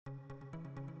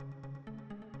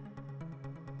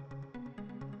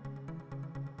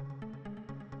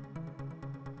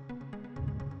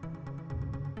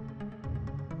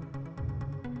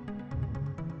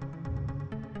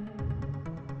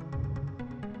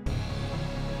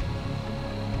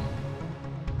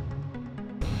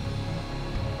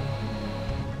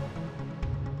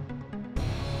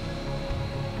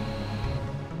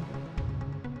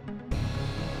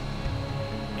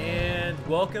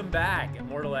Welcome back,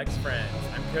 Immortal X Friends.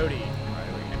 I'm Cody,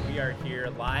 and we are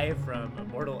here live from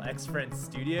Immortal X Friends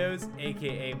Studios,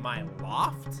 aka my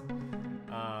loft.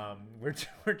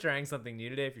 We're trying something new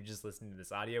today. If you're just listening to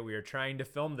this audio, we are trying to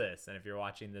film this, and if you're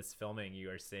watching this filming, you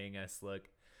are seeing us look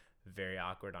very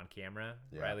awkward on camera.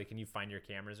 Yeah. Riley, can you find your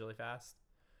cameras really fast?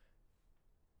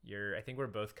 I think we're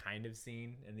both kind of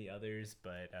seen in the others,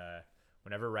 but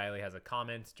whenever Riley has a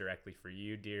comment directly for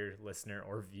you, dear listener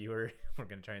or viewer, we're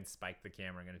going to try and spike the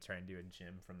camera. I'm going to try and do a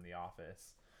Jim from The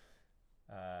Office.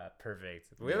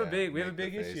 Perfect. We have a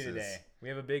big issue today. We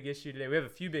have a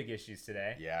few big issues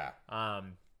today. Yeah.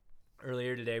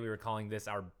 Earlier today, we were calling this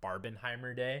our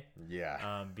Barbenheimer Day.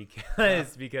 Yeah.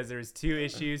 Because there's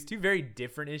two very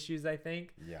different issues, I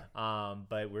think. Yeah.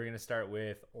 But we're going to start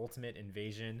with Ultimate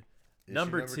Invasion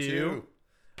number two.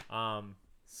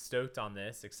 Stoked on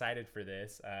this, excited for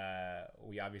this.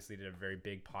 We obviously did a very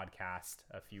big podcast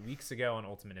a few weeks ago on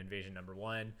Ultimate Invasion number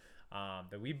one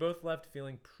that we both left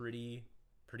feeling pretty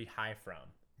high from.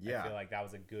 Yeah. I feel like that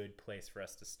was a good place for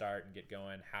us to start and get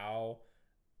going. How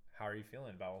are you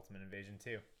feeling about Ultimate Invasion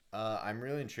 2? I'm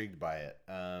really intrigued by it.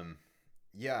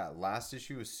 Yeah, last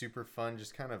issue was super fun,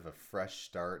 just kind of a fresh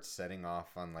start, setting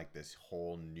off on like this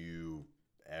whole new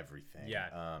everything.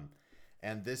 Yeah.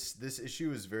 And this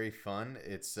issue is very fun.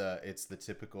 It's the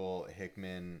typical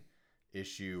Hickman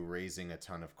issue, raising a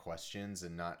ton of questions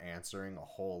and not answering a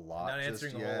whole lot.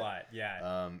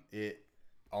 Yeah. It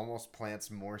almost plants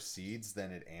more seeds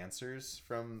than it answers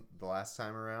from the last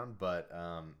time around, but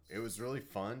it was really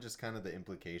fun. Just kind of the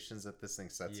implications that this thing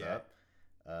sets up.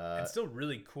 It's still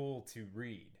really cool to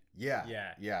read.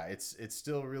 Yeah. It's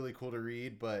still really cool to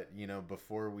read, but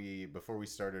before we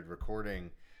started recording.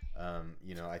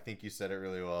 I think you said it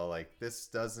really well. Like this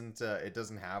doesn't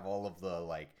have all of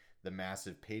the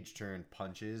massive page turn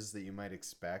punches that you might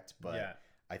expect, but yeah.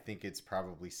 I think it's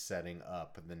probably setting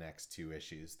up the next two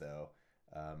issues though,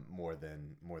 more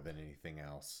than anything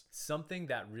else. Something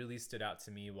that really stood out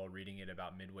to me while reading it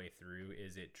about midway through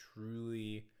is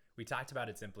we talked about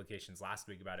its implications last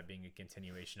week about it being a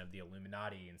continuation of the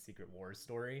Illuminati and Secret Wars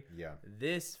story. Yeah.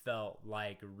 This felt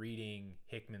like reading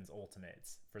Hickman's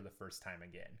Ultimates for the first time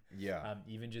again. Yeah.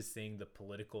 Even just seeing the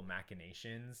political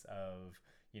machinations of,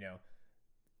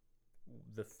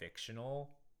 the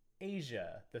fictional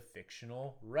Asia, the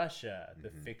fictional Russia,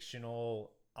 the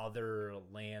fictional other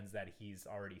lands that he's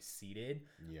already seeded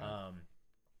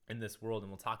in this world.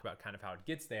 And we'll talk about kind of how it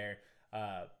gets there.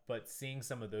 But seeing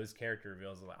some of those character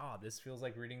reveals, like, this feels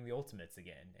like reading the Ultimates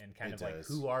again, and kind of like,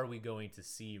 who are we going to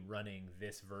see running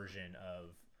this version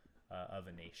of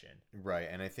a nation? Right,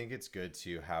 and I think it's good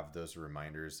to have those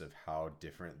reminders of how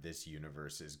different this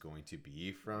universe is going to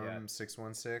be from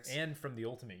 616 and from the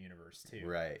Ultimate universe too.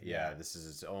 Right, yeah. This is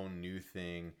its own new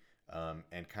thing,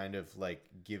 and kind of like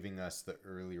giving us the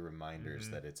early reminders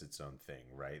that it's its own thing.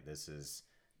 Right, this is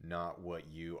not what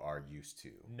you are used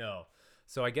to. No.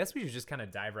 So I guess we should just kind of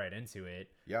dive right into it.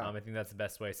 Yeah. I think that's the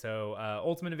best way. So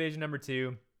Ultimate Invasion number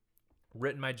 2,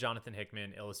 written by Jonathan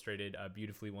Hickman, illustrated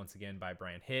beautifully once again by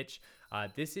Brian Hitch.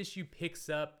 This issue picks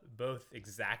up both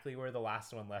exactly where the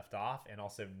last one left off and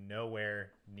also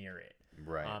nowhere near it.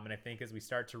 Right. And I think as we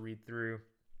start to read through,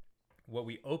 what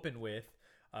we open with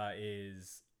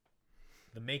is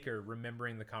the Maker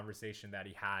remembering the conversation that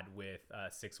he had with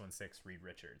 616 Reed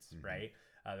Richards, right?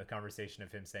 The conversation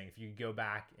of him saying, if you could go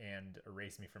back and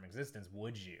erase me from existence,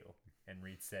 would you? And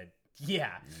Reed said,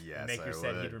 yeah. Yes, Maker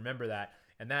said he'd remember that.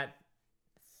 And that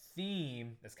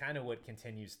theme is kind of what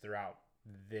continues throughout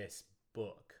this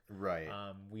book. Right.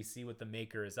 We see what the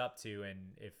Maker is up to. And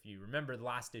if you remember, the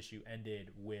last issue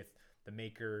ended with the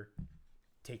Maker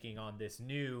taking on this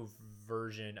new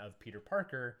version of Peter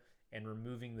Parker and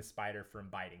removing the spider from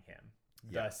biting him,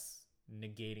 thus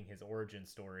negating his origin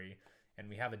story. And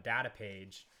we have a data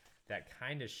page that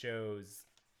kind of shows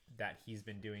that he's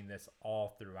been doing this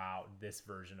all throughout this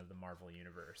version of the Marvel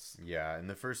Universe. Yeah, in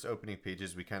the first opening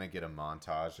pages, we kind of get a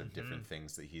montage of different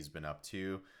things that he's been up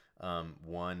to.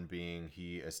 One being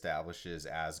he establishes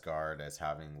Asgard as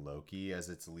having Loki as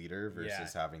its leader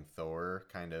versus having Thor,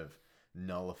 kind of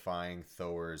nullifying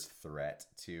Thor's threat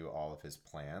to all of his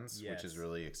plans, which is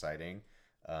really exciting.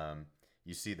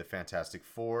 You see the Fantastic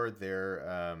Four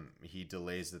there. He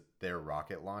delays their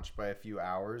rocket launch by a few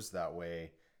hours. That way,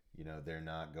 they're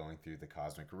not going through the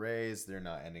cosmic rays. They're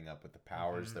not ending up with the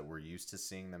powers that we're used to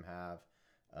seeing them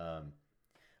have.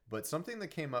 But something that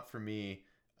came up for me,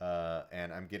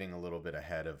 and I'm getting a little bit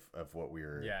ahead of what we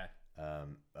were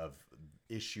of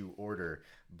issue order.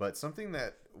 But something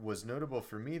that was notable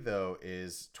for me, though,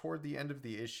 is toward the end of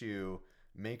the issue,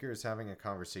 Maker is having a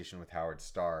conversation with Howard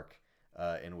Stark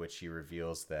in which he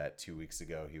reveals that 2 weeks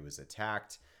ago he was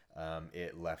attacked.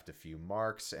 It left a few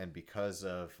marks, and because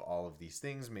of all of these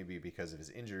things, maybe because of his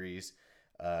injuries,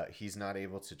 he's not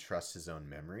able to trust his own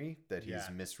memory, that he's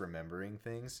misremembering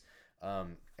things.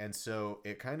 And so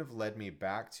it kind of led me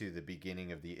back to the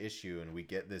beginning of the issue, and we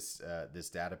get this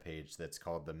data page that's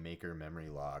called the Maker Memory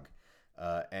Log.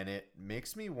 And it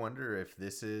makes me wonder if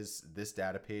this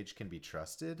data page can be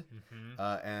trusted.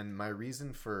 And my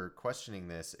reason for questioning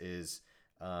this is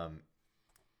a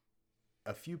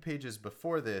few pages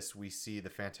before this, we see the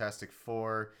Fantastic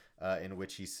Four, in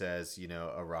which he says,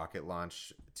 a rocket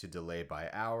launch to delay by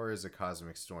hours, a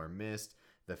cosmic storm missed,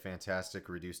 the Fantastic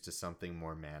reduced to something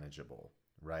more manageable,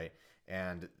 right?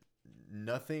 And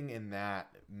nothing in that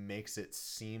makes it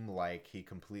seem like he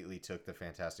completely took the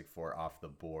Fantastic Four off the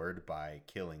board by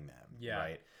killing them,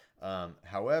 right?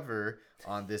 However,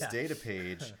 on this data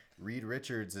page, Reed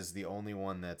Richards is the only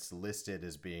one that's listed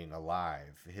as being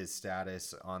alive. His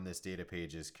status on this data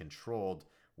page is controlled,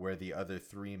 where the other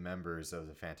 3 members of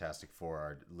the Fantastic Four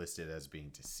are listed as being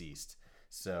deceased.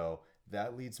 So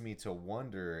that leads me to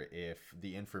wonder if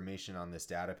the information on this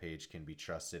data page can be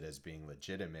trusted as being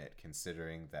legitimate,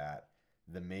 considering that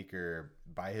the Maker,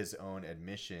 by his own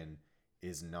admission,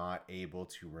 is not able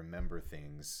to remember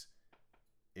things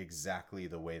exactly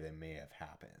the way they may have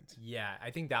happened. Yeah,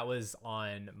 I think that was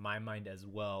on my mind as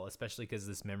well, especially because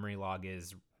this memory log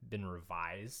has been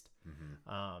revised.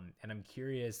 And I'm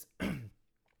curious,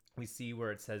 we see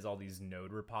where it says all these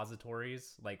node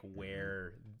repositories, like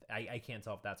where I can't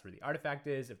tell if that's where the artifact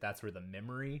is, if that's where the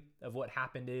memory of what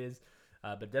happened is.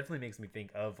 But definitely makes me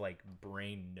think of like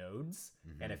brain nodes.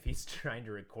 And if he's trying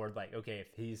to record, like, okay,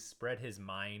 if he's spread his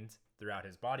mind throughout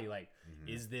his body, like,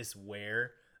 is this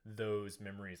where those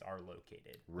memories are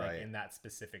located, right, like in that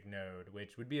specific node,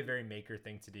 which would be a very Maker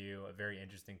thing to do, a very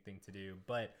interesting thing to do.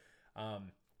 But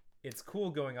it's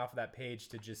cool going off of that page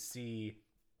to just see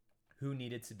who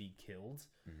needed to be killed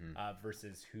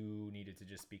versus who needed to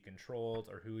just be controlled,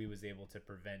 or who he was able to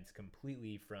prevent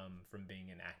completely from being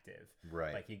inactive.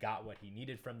 Right. Like he got what he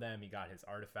needed from them, he got his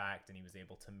artifact, and he was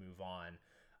able to move on.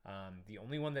 The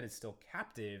only one that is still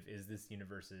captive is this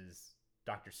universe's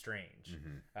Doctor Strange,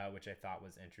 which I thought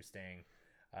was interesting.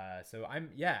 So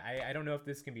I don't know if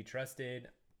this can be trusted.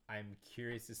 I'm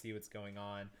curious to see what's going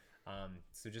on.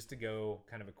 So just to go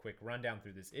kind of a quick rundown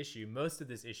through this issue, most of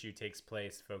this issue takes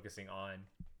place focusing on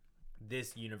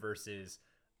this universe's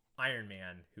Iron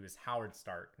Man, who is Howard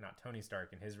Stark, not Tony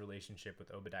Stark, and his relationship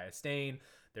with Obadiah Stane.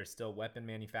 They're still weapon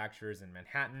manufacturers in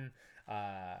Manhattan.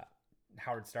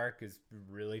 Howard Stark is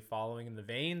really following in the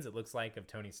veins, it looks like, of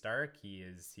Tony Stark.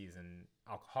 He's an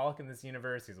alcoholic in this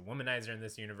universe. He's a womanizer in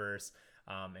this universe.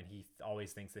 And he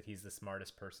always thinks that he's the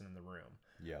smartest person in the room.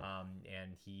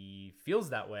 And he feels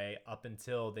that way up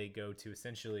until they go to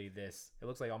essentially this, it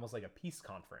looks like almost like a peace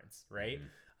conference, right?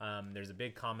 There's a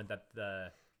big comment that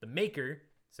the Maker,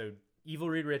 so Evil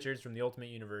Reed Richards from the Ultimate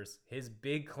Universe, his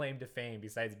big claim to fame,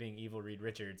 besides being Evil Reed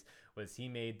Richards, was he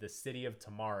made the City of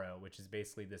Tomorrow, which is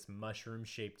basically this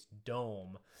mushroom-shaped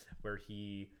dome where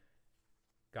he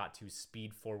got to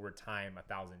speed forward time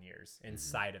 1,000 years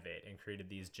inside of it, and created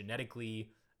these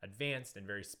genetically advanced and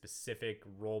very specific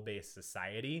role-based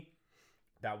society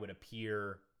that would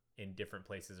appear in different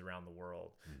places around the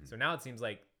world. So now it seems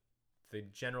like the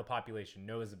general population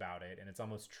knows about it, and it's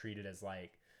almost treated as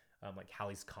like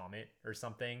Halley's Comet or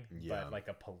something, but like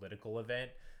a political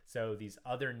event. So these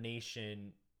other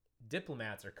nation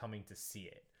diplomats are coming to see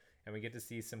it, and we get to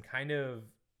see some kind of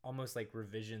almost like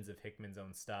revisions of Hickman's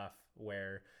own stuff,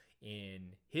 where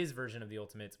in his version of the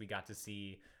Ultimates we got to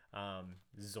see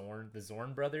the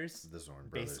Zorn brothers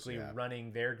basically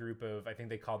running their group of, I think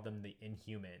they called them the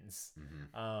Inhumans.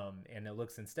 And it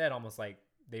looks instead almost like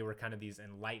they were kind of these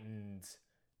enlightened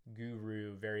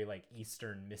guru, very like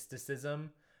Eastern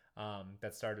mysticism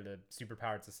that started a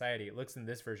superpowered society. It looks in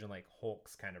this version like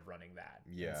Hulk's kind of running that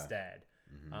instead.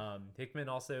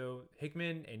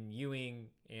 Hickman and Ewing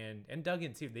and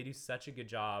Duggan too, they do such a good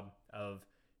job of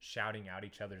shouting out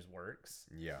each other's works.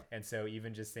 And so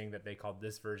even just saying that they called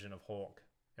this version of Hulk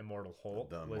Immortal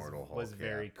Hulk was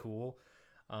very cool.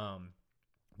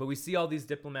 But we see all these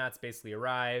diplomats basically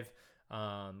arrive.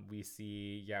 We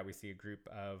see a group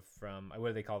of, from, what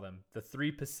do they call them? The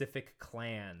 3 Pacific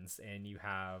clans, and you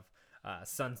have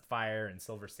Sunfire and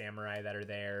Silver Samurai that are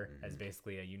there as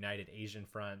basically a united Asian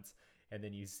front. And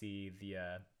then you see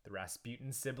the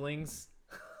Rasputin siblings.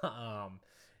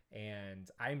 And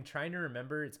I'm trying to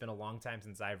remember, it's been a long time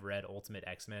since I've read Ultimate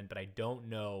X-Men, but I don't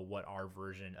know what our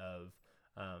version of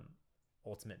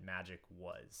Ultimate Magic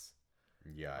was.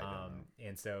 I don't know.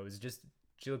 And so it was just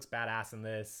she looks badass in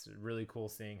this. Really cool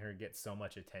seeing her get so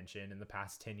much attention in the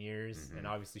past 10 years. And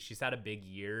obviously she's had a big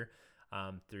year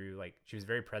through like she was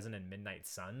very present in Midnight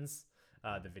Suns,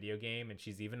 the video game, and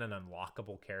she's even an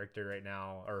unlockable character right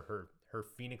now, or her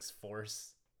Phoenix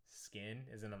Force skin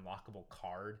is an unlockable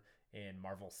card in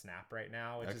Marvel Snap right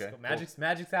now, which is cool.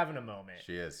 Magic's having a moment.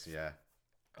 She is, yeah.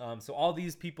 So all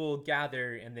these people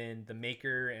gather, and then the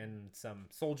Maker and some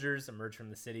soldiers emerge from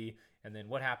the city. And then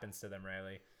what happens to them,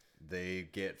 Riley? They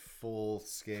get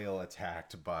full-scale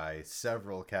attacked by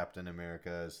several Captain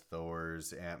Americas,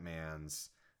 Thors, Ant-Mans,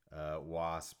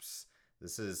 Wasps.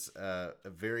 This is a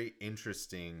very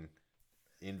interesting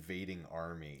invading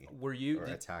army.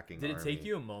 Attacking army. Did it take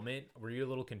you a moment? Were you a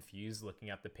little confused looking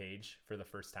at the page for the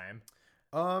first time?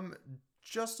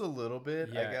 Just a little bit,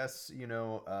 yeah. I guess.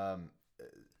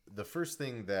 The first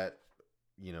thing that,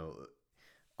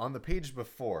 on the page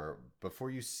before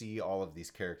you see all of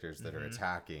these characters that are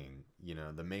attacking,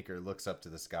 the Maker looks up to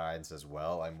the sky and says,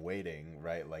 well, I'm waiting,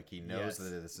 right? Like he knows that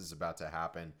this is about to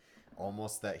happen.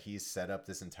 Almost that he's set up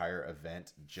this entire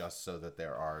event just so that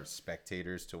there are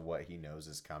spectators to what he knows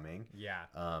is coming. Yeah.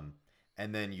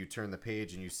 And then you turn the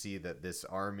page and you see that this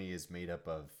army is made up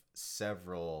of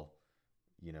several,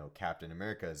 Captain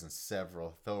Americas and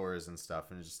several Thors and stuff.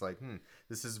 And it's just like,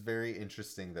 this is very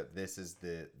interesting that this is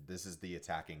the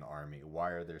attacking army.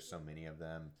 Why are there so many of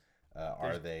them?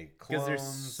 Are they clones? Because there's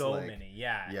so many.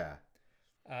 Yeah. Yeah.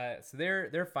 So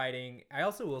they're fighting. I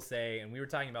also will say, and we were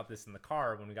talking about this in the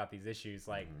car when we got these issues,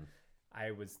 like I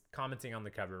was commenting on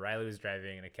the cover. Riley was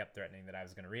driving and I kept threatening that I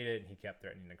was going to read it, and he kept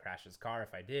threatening to crash his car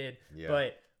if I did. Yeah.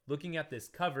 But looking at this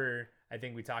cover, I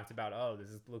think we talked about,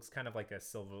 looks kind of like a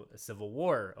Civil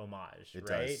War homage,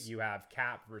 right? Does. You have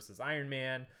Cap versus Iron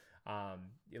Man.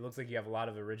 It looks like you have a lot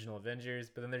of original Avengers,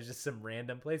 but then there's just some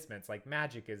random placements, like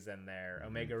Magic is in there,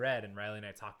 Omega Red, and Riley and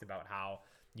I talked about how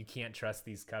you can't trust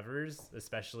these covers,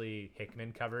 especially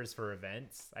Hickman covers for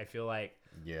events. I feel like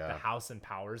the House and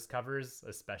Powers covers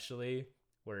especially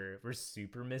were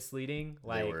super misleading.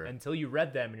 Like until you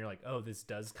read them and you're like, oh, this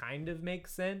does kind of make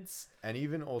sense. And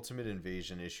even Ultimate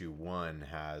Invasion issue 1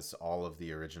 has all of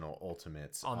the original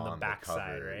Ultimates on the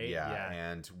backside, right? Yeah.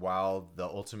 And while the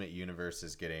Ultimate Universe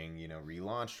is getting,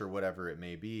 relaunched or whatever it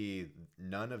may be,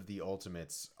 none of the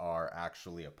Ultimates are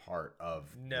actually a part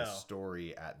of the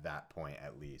story at that point,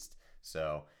 at least.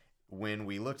 So when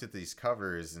we looked at these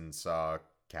covers and saw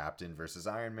Captain versus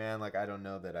Iron Man, like I don't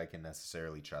know that I can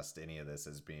necessarily trust any of this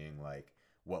as being like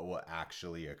what will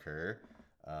actually occur.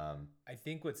 I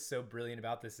think what's so brilliant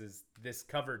about this is this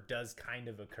cover does kind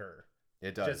of occur.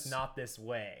 It does. Just not this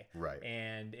way. Right.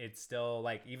 And it's still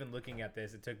like, even looking at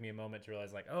this, it took me a moment to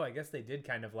realize like, oh, I guess they did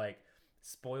kind of like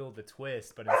spoil the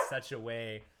twist, but in such a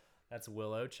way. That's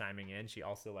Willow chiming in. She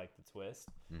also liked the twist.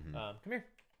 Come here.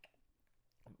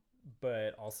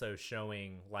 But also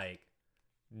showing like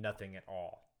nothing at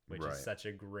all, which is such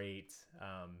a great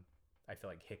I feel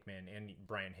like Hickman and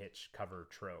Brian Hitch cover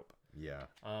trope. Yeah.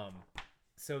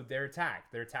 So they're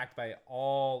attacked by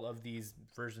all of these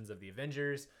versions of the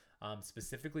Avengers,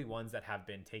 specifically ones that have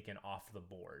been taken off the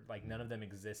board. Like none of them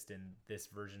exist in this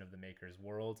version of the Maker's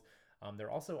world.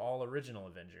 They're also all original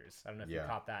Avengers. I don't know if you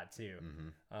caught that too,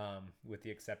 with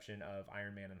the exception of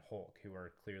Iron Man and Hulk, who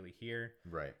are clearly here.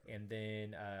 Right. And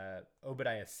then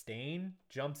Obadiah Stane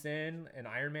jumps in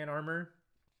Iron Man armor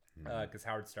because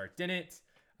Howard Stark didn't.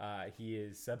 He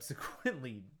is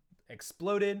subsequently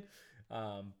exploded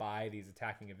by these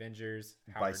attacking Avengers.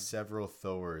 By several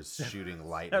Thors shooting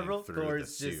lightning through the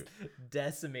suit. Just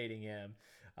decimating him.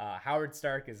 Howard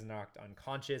Stark is knocked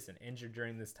unconscious and injured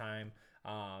during this time.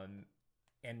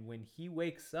 And when he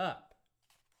wakes up,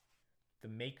 the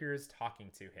Maker is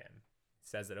talking to him. He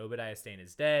says that Obadiah Stane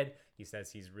is dead. He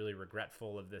says he's really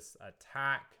regretful of this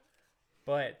attack.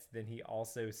 But then he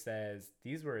also says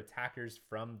these were attackers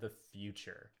from the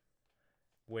future,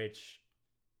 which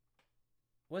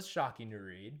was shocking to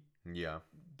read. Yeah.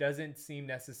 Doesn't seem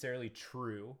necessarily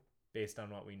true based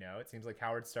on what we know. It seems like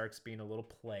Howard Stark's being a little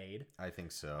played. I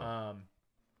think so.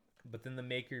 But then the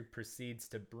Maker proceeds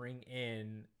to bring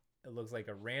in, it looks like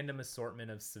a random assortment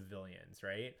of civilians,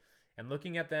 right? And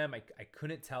looking at them, I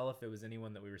couldn't tell if it was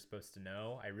anyone that we were supposed to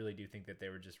know. I really do think that they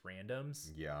were just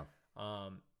randoms. Yeah.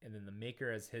 And then the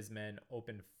Maker, as his men,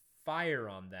 open fire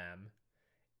on them.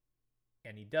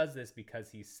 And he does this because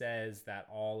he says that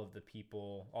all of the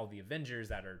people, all the Avengers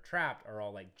that are trapped are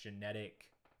all like genetic,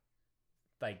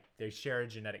 like they share a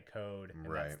genetic code,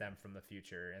 and that's them from the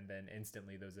future. And then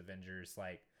instantly those Avengers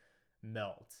like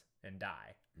melt and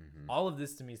die. All of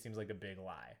this to me seems like a big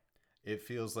lie. It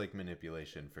feels like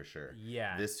manipulation for sure.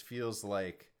 Yeah. This feels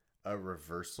like a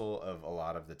reversal of a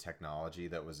lot of the technology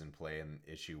that was in play in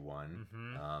issue 1.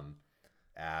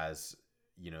 As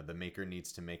you know, the Maker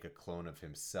needs to make a clone of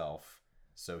himself,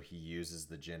 so he uses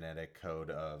the genetic code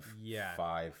of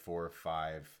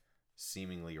 545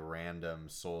 seemingly random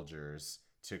soldiers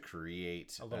to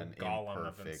create an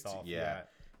imperfect.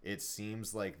 It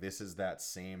seems like this is that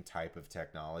same type of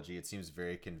technology. It seems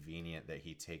very convenient that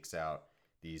he takes out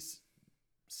these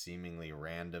seemingly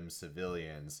random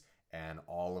civilians and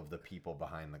all of the people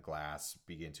behind the glass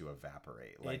begin to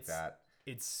evaporate like that.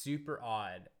 It's super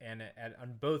odd, and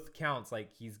on both counts,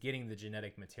 like, he's getting the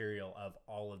genetic material of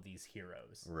all of these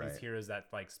heroes, these heroes that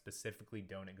like specifically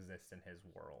don't exist in his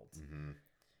world.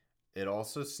 It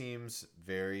also seems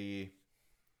very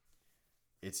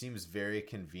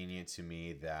convenient to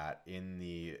me that in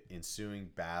the ensuing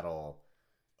battle,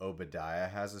 Obadiah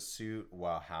has a suit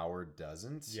while Howard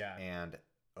doesn't. And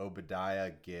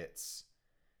Obadiah gets,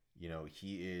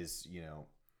 he is,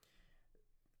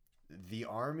 the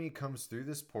army comes through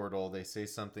this portal. They say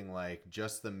something like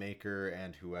just the Maker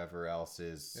and whoever else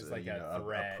is like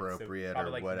appropriate, so or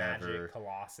like whatever. Magic,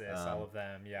 Colossus, all of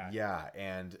them.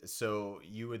 And so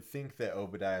you would think that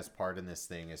Obadiah's part in this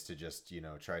thing is to just,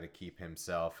 try to keep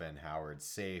himself and Howard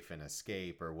safe and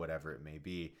escape or whatever it may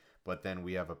be. But then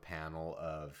we have a panel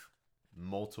of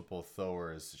multiple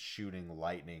Thors shooting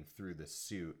lightning through the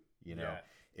suit.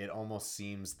 It almost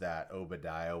seems that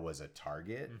Obadiah was a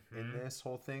target in this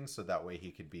whole thing, so that way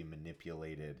he could be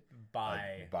manipulated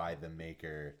by the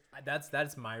Maker.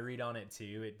 That's my read on it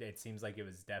too. It seems like it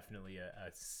was definitely a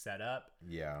setup.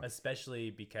 Especially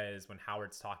because when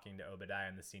Howard's talking to Obadiah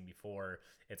in the scene before,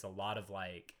 it's a lot of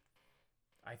like,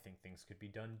 I think things could be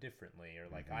done differently,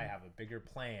 or like, I have a bigger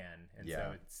plan. And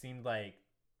so it seemed like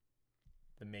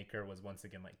the Maker was once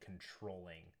again like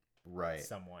controlling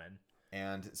someone.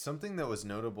 And something that was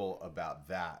notable about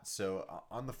that, so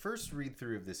on the first read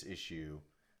through of this issue,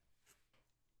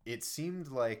 it seemed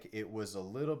like it was a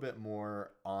little bit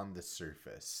more on the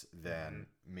surface than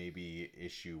maybe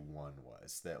issue 1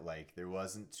 was. That like there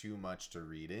wasn't too much to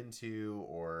read into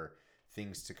or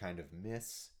things to kind of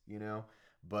miss,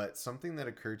 But something that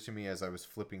occurred to me as I was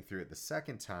flipping through it the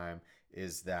second time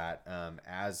is that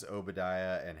as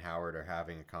Obadiah and Howard are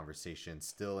having a conversation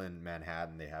still in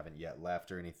Manhattan, they haven't yet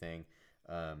left or anything.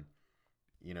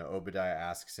 Obadiah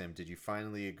asks him, "Did you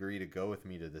finally agree to go with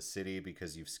me to the city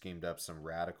because you've schemed up some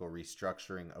radical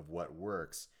restructuring of what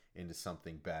works into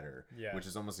something better?" Which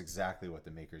is almost exactly what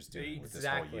the Maker's doing with this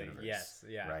whole universe.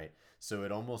 Right. So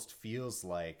it almost feels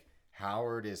like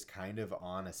Howard is kind of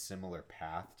on a similar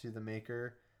path to the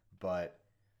Maker, but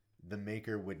the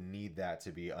Maker would need that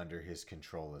to be under his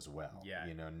control as well.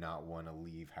 Not want to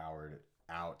leave Howard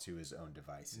out to his own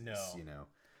devices.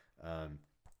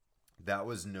 That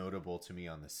was notable to me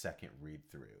on the second read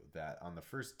through. That on the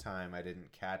first time I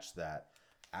didn't catch that.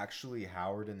 Actually,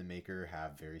 Howard and the Maker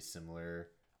have very similar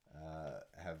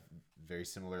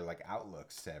like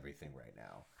outlooks to everything right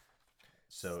now.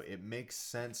 So it makes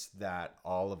sense that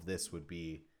all of this would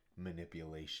be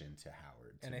manipulation to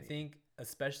Howard. And I think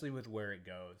especially with where it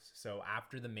goes. So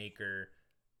after the Maker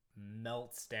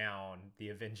melts down the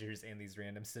Avengers and these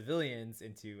random civilians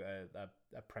into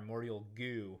a primordial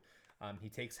goo, he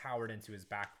takes Howard into his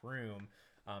back room.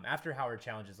 After Howard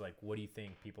challenges, like, what do you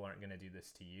think? People aren't going to do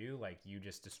this to you? Like, you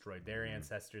just destroyed their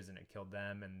ancestors and it killed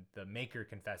them. And the Maker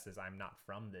confesses, I'm not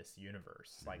from this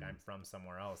universe. Like, I'm from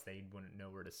somewhere else. They wouldn't know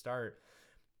where to start.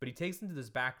 But he takes him to this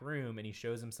back room and he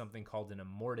shows him something called an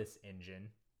Immortus engine,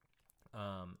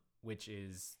 which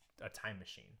is a time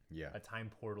machine, a time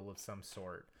portal of some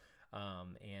sort.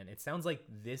 And it sounds like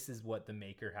this is what the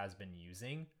Maker has been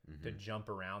using to jump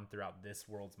around throughout this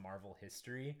world's Marvel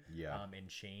history, and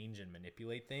change and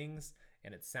manipulate things.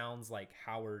 And it sounds like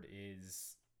Howard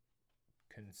is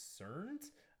concerned,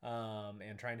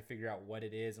 and trying to figure out what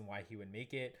it is and why he would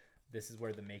make it. This is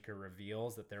where the Maker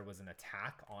reveals that there was an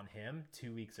attack on him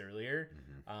 2 weeks earlier,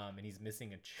 and he's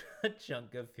missing a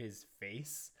chunk of his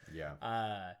face.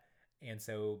 And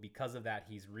so because of that,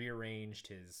 he's rearranged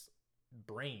his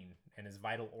brain and his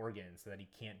vital organs so that he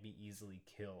can't be easily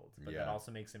killed. But that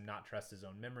also makes him not trust his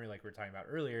own memory, like we were talking about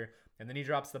earlier. And then he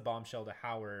drops the bombshell to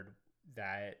Howard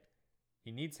that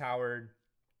he needs Howard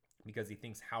because he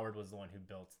thinks Howard was the one who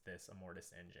built this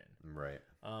Immortus engine. Right.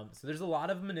 So there's a lot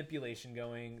of manipulation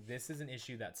going. This is an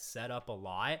issue that's set up a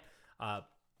lot,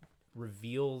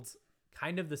 revealed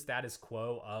kind of the status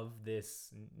quo of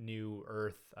this new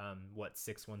Earth,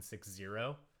 6160.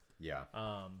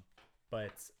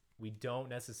 But we don't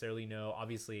necessarily know.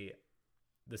 Obviously,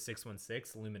 the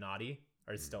 616 Illuminati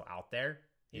are still out there.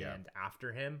 and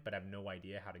after him, but I have no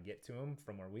idea how to get to him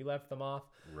from where we left them off.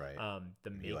 Right.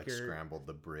 He like scrambled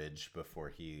the bridge before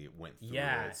he went through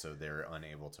it, so they're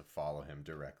unable to follow him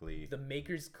directly. The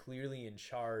Maker's clearly in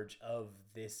charge of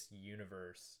this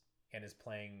universe and is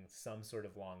playing some sort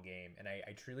of long game, and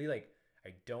I truly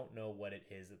I don't know what it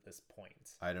is at this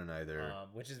point. I don't either.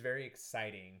 Which is very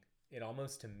exciting. It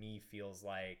almost to me feels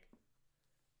like,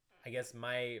 I guess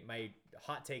my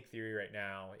hot take theory right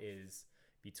now is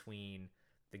between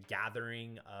the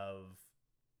gathering of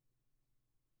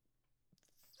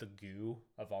the goo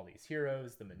of all these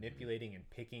heroes, the manipulating and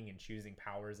picking and choosing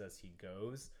powers as he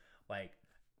goes,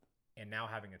 and now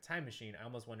having a time machine, I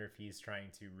almost wonder if he's trying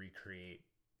to recreate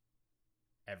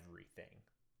everything,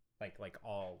 like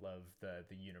all of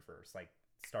the universe, like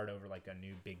start over like a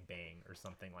new Big Bang or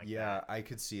something like that. Yeah, I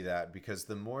could see that, because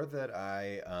the more that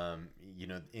I,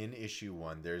 in issue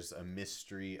 1, there's a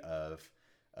mystery of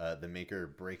the Maker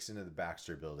breaks into the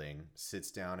Baxter building,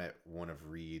 sits down at one of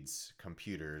Reed's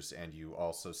computers, and you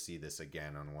also see this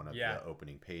again on one of the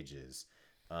opening pages.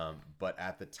 But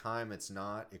at the time, it's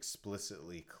not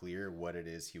explicitly clear what it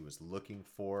is he was looking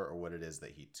for or what it is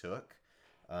that he took.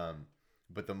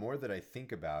 But the more that I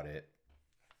think about it,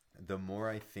 the more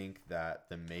I think that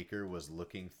the Maker was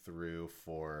looking through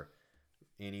for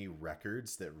any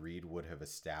records that Reed would have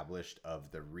established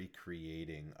of the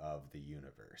recreating of the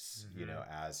universe,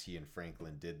 as he and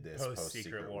Franklin did this post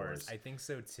Secret Wars. I think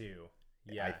so too.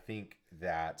 Yeah. I think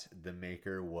that the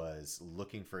Maker was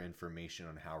looking for information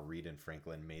on how Reed and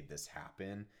Franklin made this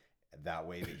happen. That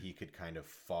way that he could kind of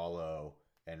follow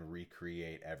and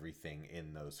recreate everything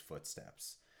in those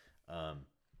footsteps.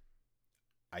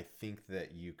 I think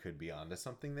that you could be onto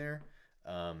something there.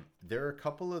 There are a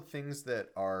couple of things that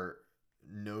are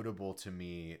notable to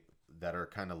me that are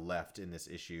kind of left in this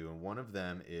issue, and one of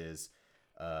them is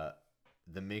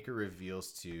the Maker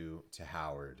reveals to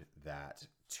Howard that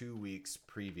 2 weeks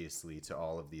previously to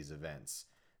all of these events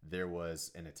there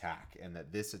was an attack, and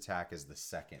that this attack is the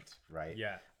second, right?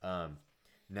 Yeah.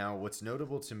 Now, what's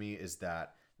notable to me is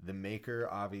that the Maker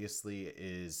obviously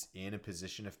is in a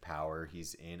position of power.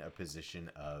 He's in a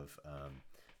position of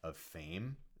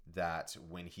fame, that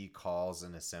when he calls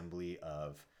an assembly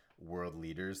of world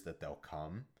leaders that they'll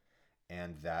come,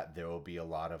 and that there will be a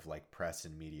lot of like press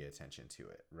and media attention to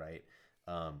it, right?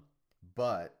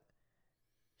 But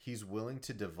he's willing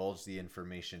to divulge the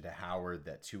information to Howard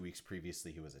that 2 weeks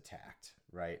previously he was attacked,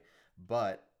 right?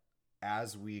 But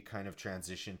as we kind of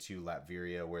transition to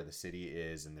Latveria, where the city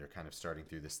is, and they're kind of starting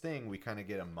through this thing, we kind of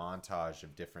get a montage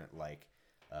of different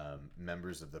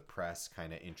members of the press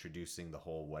kind of introducing the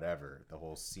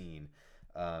whole scene.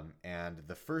 And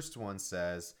the first one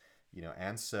says,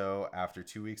 and so after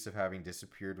 2 weeks of having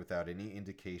disappeared without any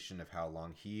indication of how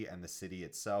long he and the city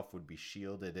itself would be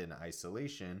shielded in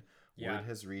isolation, word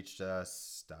has reached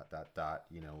us, ...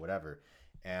 whatever.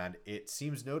 And it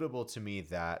seems notable to me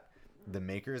that the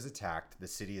Maker is attacked, the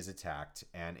city is attacked,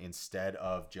 and instead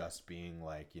of just being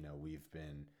like, we've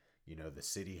been, the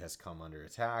city has come under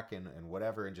attack and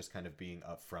whatever, and just kind of being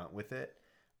upfront with it,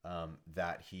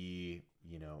 that he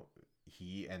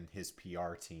and his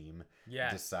PR team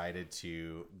decided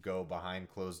to go behind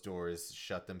closed doors,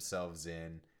 shut themselves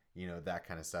in, that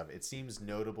kind of stuff. It seems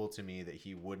notable to me that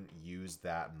he wouldn't use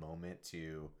that moment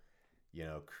to,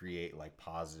 create like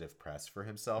positive press for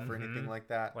himself or anything like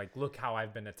that. Like, look how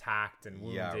I've been attacked and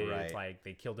wounded. Yeah, right. Like,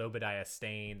 they killed Obadiah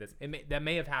Stane. That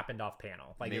may have happened off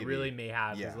panel. Like, maybe. It really may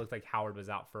have. Yeah. It looked like Howard was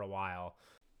out for a while.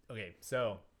 Okay,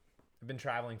 so I've been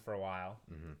traveling for a while.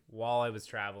 Mm-hmm. While I was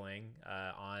traveling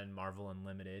on Marvel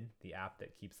Unlimited, the app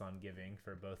that keeps on giving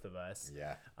for both of us.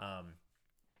 Yeah.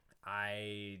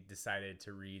 I decided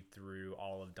to read through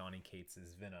all of Donny Cates'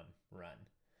 Venom run.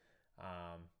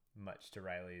 Much to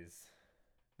Riley's,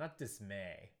 not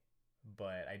dismay,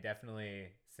 but I definitely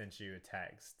sent you a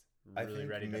text. Really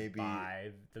ready to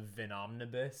buy the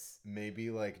Venomnibus. Maybe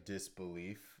like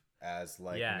disbelief, as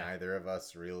neither of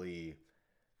us really.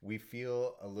 We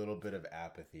feel a little bit of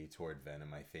apathy toward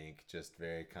Venom, I think. Just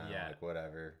very kind of like,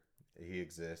 whatever. He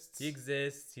exists.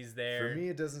 He's there. For me,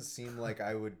 it doesn't seem like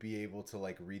I would be able to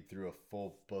like read through a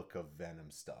full book of Venom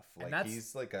stuff. Like,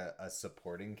 he's like a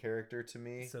supporting character to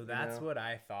me. So that's what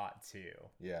I thought too.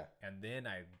 Yeah. And then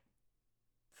I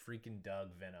freaking dug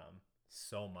Venom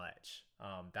so much.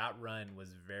 That run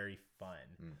was very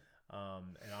fun.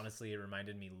 And honestly, it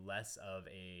reminded me less of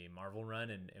a Marvel run,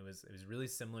 and it was really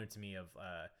similar to me of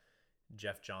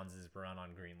Jeff Johns' run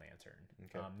on Green Lantern.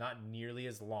 Okay. Not nearly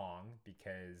as long,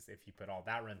 because if you put all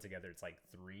that run together, it's like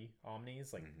 3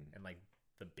 Omnis, and like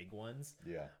the big ones.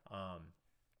 Yeah.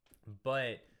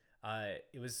 But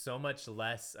it was so much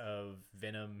less of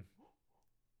Venom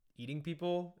eating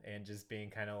people and just being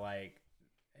kind of like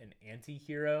an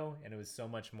anti-hero. And it was so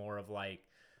much more of like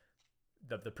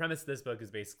the premise of this book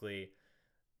is basically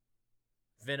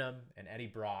Venom and Eddie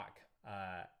Brock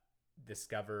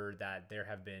discover that there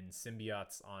have been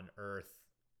symbiotes on Earth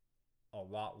a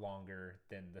lot longer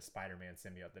than the Spider-Man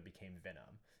symbiote that became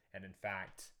Venom. And in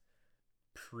fact,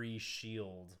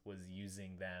 pre-Shield was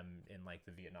using them in like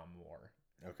the Vietnam War.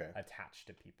 Okay. Attached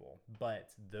to people. But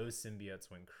those symbiotes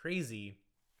went crazy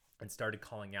and started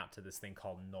calling out to this thing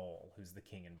called Null, who's the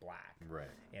King in Black. Right.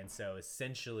 And so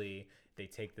essentially they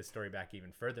take the story back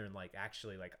even further and like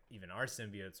actually like even our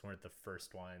symbiotes weren't the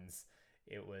first ones.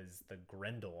 It was the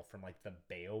Grendel from like the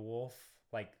Beowulf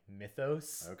like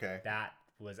mythos. Okay. That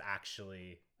was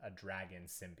actually a dragon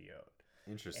symbiote.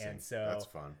 Interesting. And so that's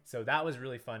fun. So that was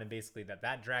really fun. And basically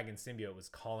that dragon symbiote was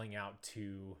calling out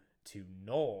to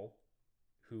Null,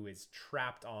 who is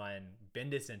trapped on.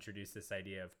 Bendis introduced this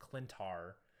idea of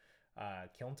Kilntar,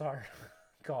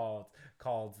 called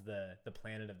the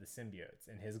planet of the symbiotes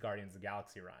in his Guardians of the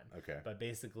Galaxy run. Okay. But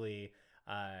basically,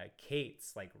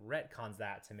 Kate's like retcons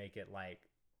that to make it like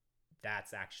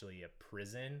that's actually a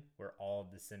prison where all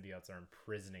of the symbiotes are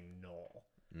imprisoning Null.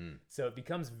 So it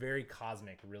becomes very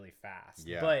cosmic really fast.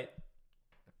 Yeah. But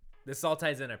this all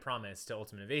ties in, I promise, to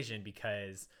Ultimate Invasion,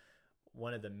 because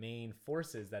one of the main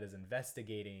forces that is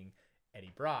investigating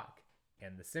Eddie Brock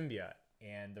and the symbiote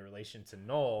and the relation to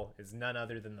Null is none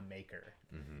other than the Maker.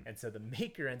 Mm-hmm. And so the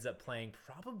Maker ends up playing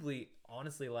probably,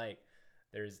 honestly, like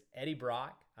there's Eddie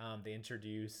Brock. They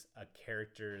introduce a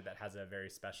character that has a very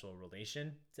special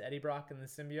relation to Eddie Brock and the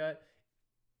symbiote.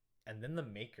 And then the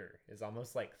Maker is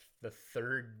almost like the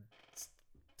third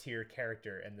tier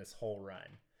character in this whole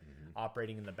run,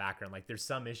 operating in the background. Like there's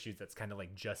some issues that's kind of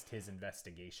like just his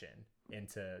investigation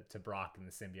into Brock and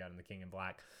the symbiote and the King in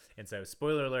Black. And so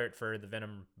spoiler alert for the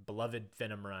beloved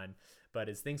Venom run. But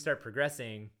as things start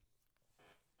progressing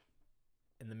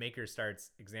and the Maker starts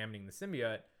examining the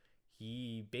symbiote,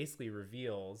 he basically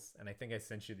reveals, and I think I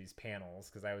sent you these panels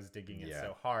because I was digging it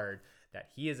so hard, that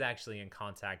he is actually in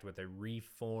contact with a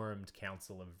reformed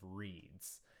Council of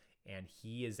Reeds. And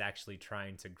he is actually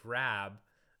trying to grab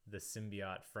the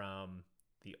symbiote from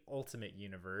the Ultimate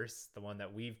Universe, the one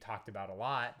that we've talked about a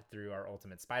lot through our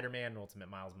Ultimate Spider-Man and Ultimate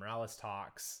Miles Morales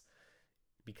talks,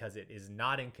 because it is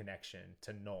not in connection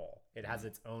to Null. It has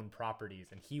its own properties,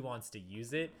 and he wants to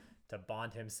use it to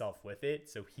bond himself with it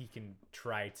so he can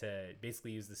try to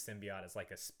basically use the symbiote as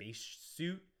like a space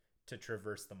suit to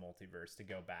traverse the multiverse, to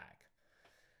go back.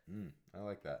 I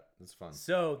like that. That's fun.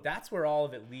 So that's where all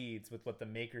of it leads with what the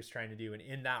Maker's trying to do. And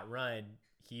in that run,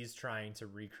 he's trying to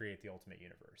recreate the Ultimate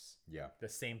Universe. Yeah. The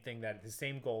same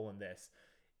goal in this.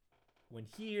 When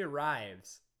he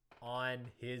arrives on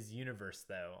his universe,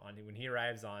 though, when he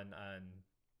arrives on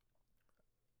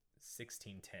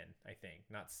 1610, I think,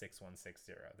 not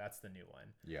 6160. That's the new one.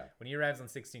 Yeah. When he arrives on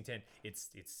 1610, it's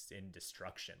in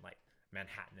destruction. Like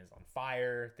Manhattan is on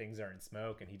fire, things are in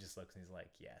smoke, and he just looks and he's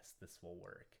like, yes, this will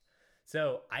work.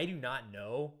 So I do not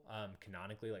know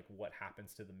canonically like what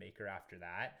happens to the Maker after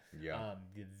that. Yeah.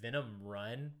 The Venom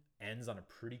run ends on a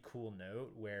pretty cool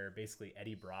note where basically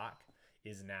Eddie Brock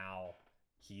he's now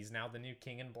the new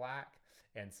King in Black,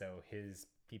 and so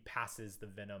he passes the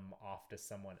Venom off to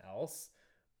someone else,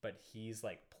 but he's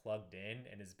like plugged in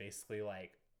and is basically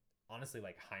like honestly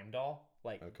like Heimdall,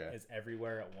 like is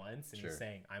everywhere at once, and he's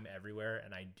saying I'm everywhere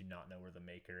and I do not know where the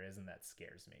Maker is, and that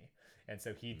scares me. And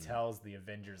so he tells the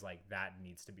Avengers like that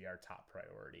needs to be our top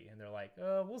priority, and they're like,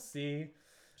 oh, we'll see,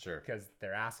 because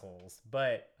they're assholes.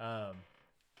 But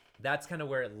that's kind of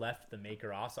where it left the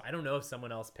Maker off. So I don't know if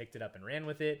someone else picked it up and ran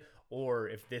with it, or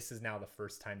if this is now the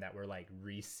first time that we're like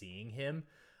re-seeing him.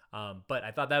 But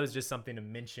I thought that was just something to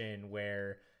mention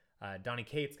where Donny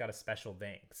Cates got a special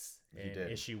thanks in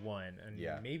issue 1,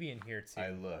 and maybe in here too.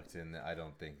 I looked and I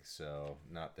don't think so.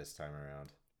 Not this time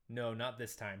around. No, not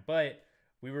this time. But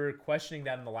we were questioning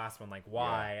that in the last one, like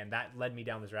why, and that led me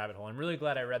down this rabbit hole. I'm really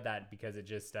glad I read that, because it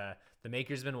just the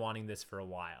Maker's been wanting this for a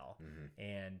while,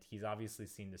 and he's obviously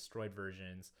seen destroyed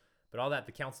versions. But all that,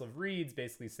 the Council of Reeds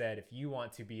basically said, if you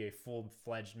want to be a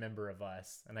full-fledged member of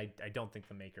us, and I don't think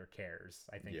the Maker cares.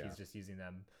 I think he's just using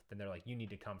them. Then they're like, you need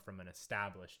to come from an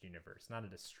established universe, not a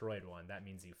destroyed one. That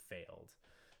means you failed.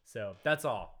 So that's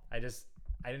all. I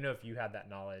didn't know if you had that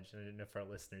knowledge, and I didn't know if our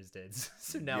listeners did.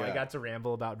 So now I got to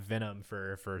ramble about Venom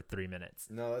for 3 minutes.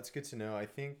 No, that's good to know. I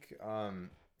think,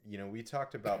 we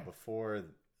talked about before,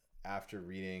 after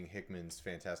reading Hickman's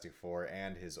Fantastic Four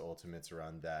and his Ultimates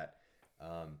run, that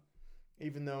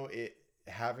even though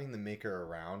having the Maker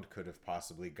around could have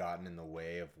possibly gotten in the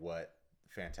way of what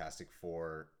Fantastic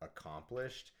Four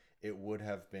accomplished, it would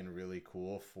have been really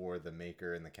cool for the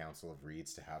Maker and the Council of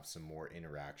Reeds to have some more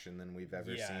interaction than we've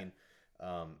ever seen.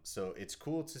 So it's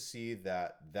cool to see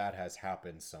that has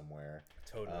happened somewhere.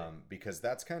 Totally. Because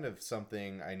that's kind of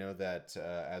something I know that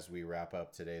as we wrap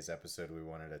up today's episode, we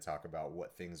wanted to talk about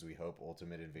what things we hope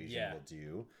Ultimate Invasion will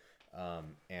do.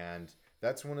 And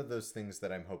that's one of those things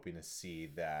that I'm hoping to see,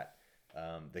 that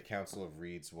the Council of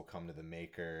Reeds will come to the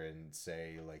Maker and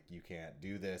say, like, you can't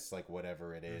do this, like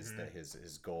whatever it is that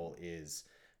his goal is.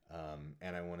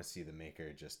 And I want to see the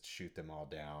Maker just shoot them all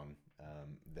down.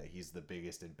 That he's the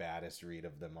biggest and baddest Reed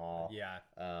of them all. Yeah.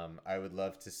 I would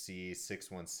love to see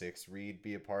 616 Reed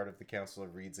be a part of the Council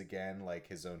of Reeds again. Like,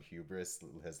 his own hubris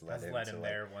has led him to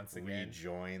there once again.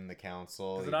 Rejoin the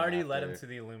Council. Because it already led him to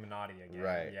the Illuminati again.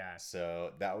 Right. Yeah.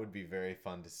 So that would be very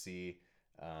fun to see.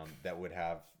 That would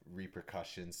have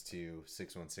repercussions to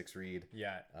 616 Reed.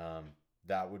 Yeah.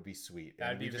 That would be sweet.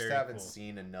 That'd be we just very haven't cool.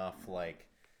 seen enough, like,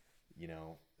 you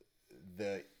know,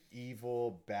 the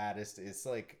evil baddest. It's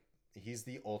like he's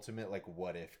the ultimate, like,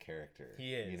 what if character.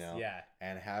 He is, you know? yeah.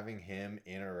 And having him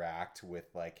interact with,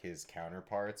 like, his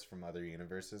counterparts from other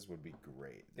universes would be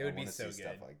great. It would be so see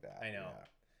good. Stuff like that. I know.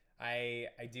 Yeah.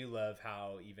 I do love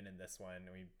how even in this one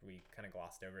we kind of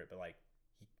glossed over it, but like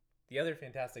the other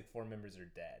Fantastic Four members are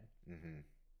dead,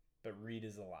 but Reed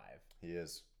is alive. He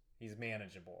is. He's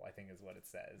manageable, I think is what it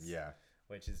says. Yeah.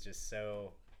 Which is just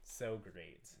so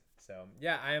great. So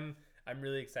yeah, I'm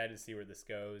really excited to see where this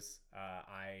goes.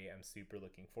 I am super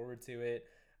looking forward to it.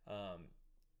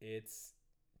 It's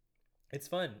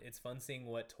fun. It's fun seeing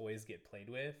what toys get played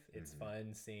with. It's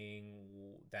fun seeing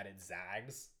that it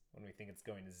zags when we think it's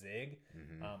going to zig.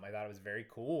 I thought it was very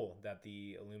cool that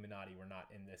the Illuminati were not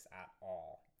in this at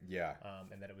all. Yeah.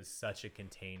 And that it was such a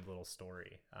contained little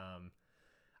story.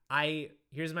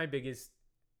 Here's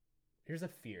a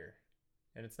fear,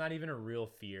 and it's not even a real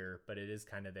fear, but it is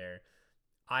kind of there.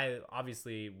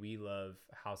 We love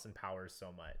House and Powers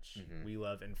so much. We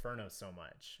love Inferno so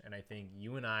much. And I think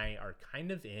you and I are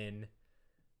kind of in,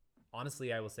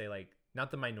 honestly, I will say, like, not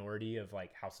the minority of,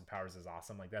 like, House and Powers is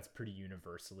awesome. Like, that's pretty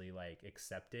universally, like,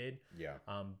 accepted. Yeah.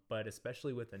 But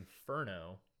especially with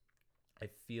Inferno, I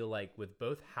feel like with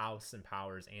both House and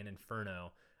Powers and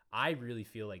Inferno, I really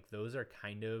feel like those are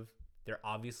they're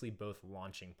obviously both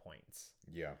launching points.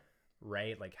 Yeah.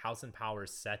 Right? Like, House and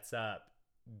Powers sets up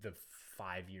the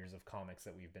 5 years of comics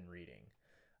that we've been reading.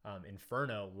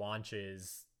 Inferno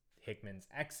launches Hickman's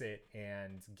exit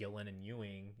and Gillen and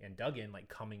Ewing and Duggan, like,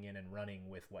 coming in and running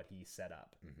with what he set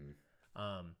up.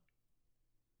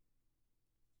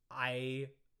 I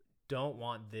don't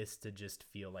want this to just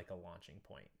feel like a launching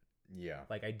point. Yeah.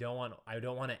 Like, I don't want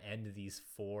to end these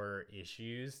 4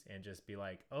 issues and just be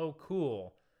like, oh,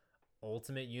 cool,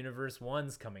 Ultimate Universe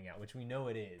 1's coming out, which we know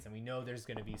it is, and we know there's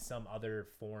going to be some other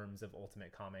forms of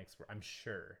Ultimate Comics, where I'm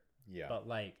sure. Yeah. But,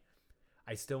 like,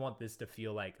 I still want this to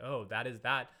feel like, oh, that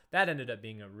ended up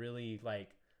being a really, like,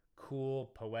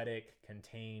 cool, poetic,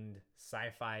 contained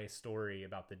sci-fi story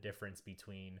about the difference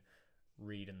between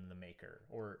Reed and the Maker,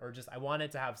 or just, I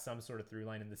wanted to have some sort of through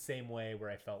line in the same way where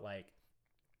I felt like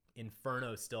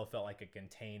Inferno still felt like a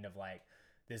contained of, like,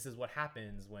 this is what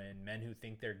happens when men who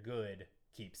think they're good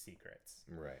keep secrets.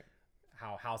 Right.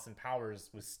 How House and Powers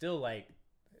was still like,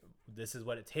 this is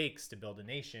what it takes to build a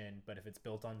nation, but if it's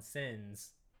built on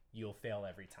sins, you'll fail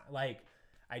every time. Like,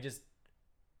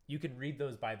 you can read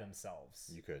those by themselves.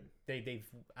 You could.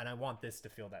 And I want this to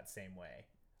feel that same way.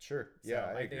 Sure. So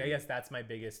Yeah. I guess that's my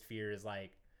biggest fear, is,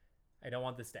 like, I don't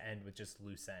want this to end with just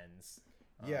loose ends.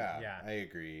 Yeah. I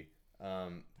agree.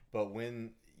 But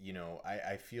when, you know,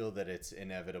 I feel that it's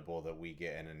inevitable that we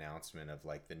get an announcement of,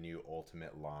 like, the new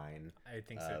Ultimate line. I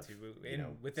think so too.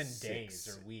 Within days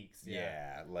or weeks.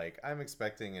 Yeah. Like, I'm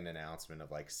expecting an announcement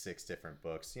of, like, 6 different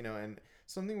books, you know, and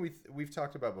something we've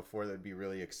talked about before that would be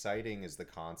really exciting is the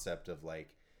concept of, like,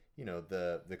 you know,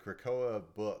 the Krakoa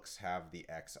books have the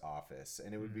X office,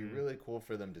 and it would be really cool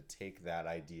for them to take that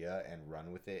idea and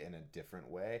run with it in a different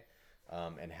way.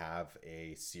 And have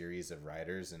a series of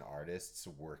writers and artists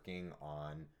working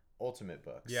on Ultimate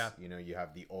books. Yeah. You know, you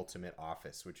have the Ultimate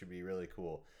Office, which would be really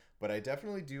cool. But I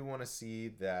definitely do want to see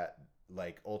that,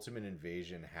 like, Ultimate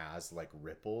Invasion has, like,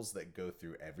 ripples that go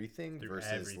through everything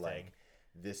versus like,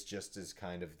 this just is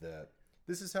kind of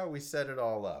this is how we set it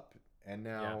all up. And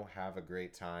now have a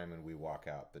great time and we walk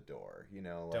out the door. You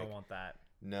know, like, don't want that.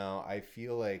 No, I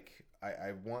feel like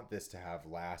I want this to have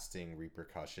lasting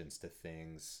repercussions to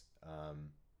things.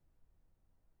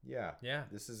 Yeah.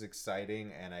 This is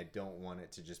exciting, and I don't want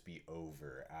it to just be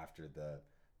over after the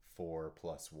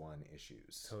 4+1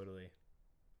 issues. Totally.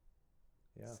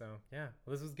 Yeah. So, yeah.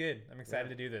 Well, this was good. I'm excited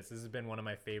to do this. This has been one of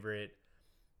my favorite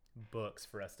books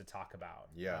for us to talk about.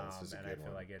 Yeah, this is a and good I feel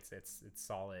one. like it's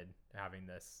solid having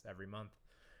this every month.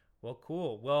 Well,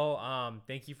 cool. Well,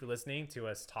 thank you for listening to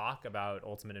us talk about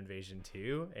Ultimate Invasion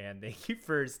 2, and thank you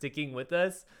for sticking with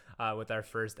us with our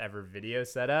first ever video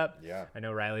setup. Yeah. I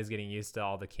know Riley's getting used to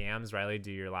all the cams. Riley,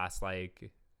 do your last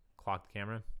clock the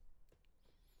camera.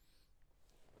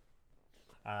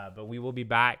 But we will be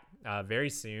back very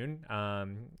soon.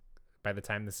 By the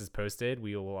time this is posted,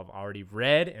 we will have already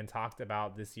read and talked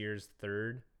about this year's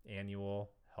 3rd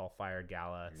annual Hellfire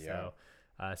Gala. Yeah.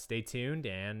 So stay tuned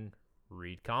and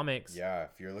read comics. Yeah,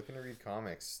 if you're looking to read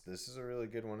comics, this is a really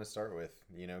good one to start with.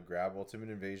 Grab Ultimate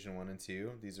Invasion 1 and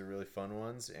 2. These are really fun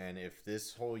ones. And if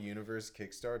this whole universe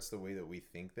kickstarts the way that we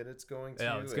think that it's going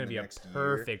to, it's going to be a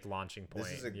perfect launching point.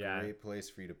 This is a great place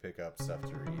for you to pick up stuff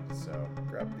to read. So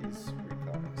grab these,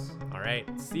 read comics. All right.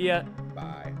 See ya.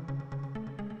 Bye.